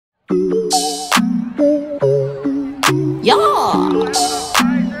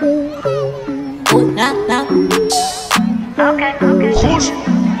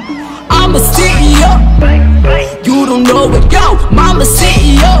don't know it, yo, mama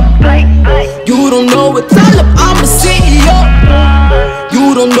CEO. You don't know it, tell him I'm a CEO.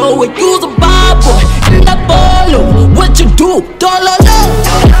 You don't know it, you's a bad boy in that bolo. What you do? Dololo,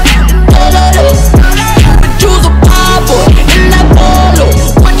 dololo. But you's a bad boy in that bolo.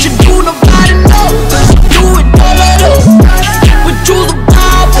 What you do? Nobody knows. Cause you do it, dololo. But you's a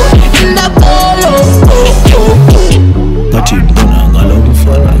bad boy in that bolo. But you don't know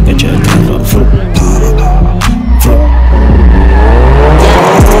fun, get your driver fruit.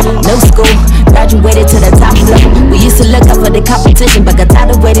 No school, graduated to the top floor. We used to look up for the competition, but got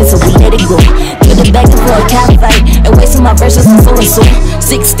tired of waiting, so we let it go. Put it back for a cat fight and wasting my verses on so and so.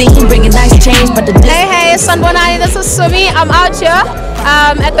 16, bringing nice change, but the Hey, Sanbonani, this is Simmy. I'm out here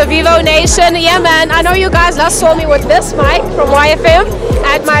at the Vivo Nation. Yeah, man, I know you guys last saw me with this mic from YFM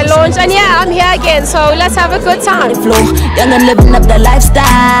at my launch, and yeah, I'm here again, so let's have a good time. Young and living up the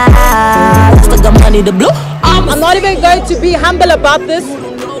lifestyle. Still got money to blow. I'm not even going to be humble about this.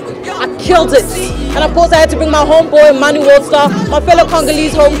 I killed it, and of course I had to bring my homeboy Manu Worldstar, my fellow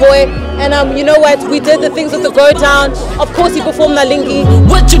Congolese homeboy, and you know what, we did the things with the go down. Of course he performed Nalingi.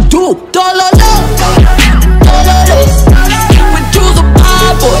 What you do? Dololo, dololo. When you's a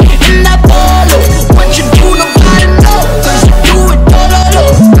bad boy in that bolo. What you do? Nobody knows. Cause you do it,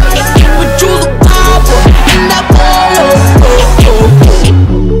 dololo. When you's a bad boy in that bolo.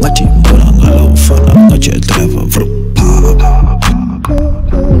 But you don't know fun, get your driver fruit.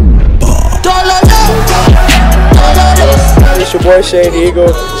 It's your boy Shane the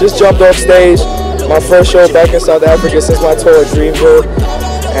Eagle. Just jumped off stage. My first show back in South Africa since my tour at Dreamville.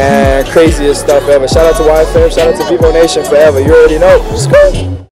 And craziest stuff ever. Shout out to YFM, shout out to Vivo Nation forever. You already know. Just go.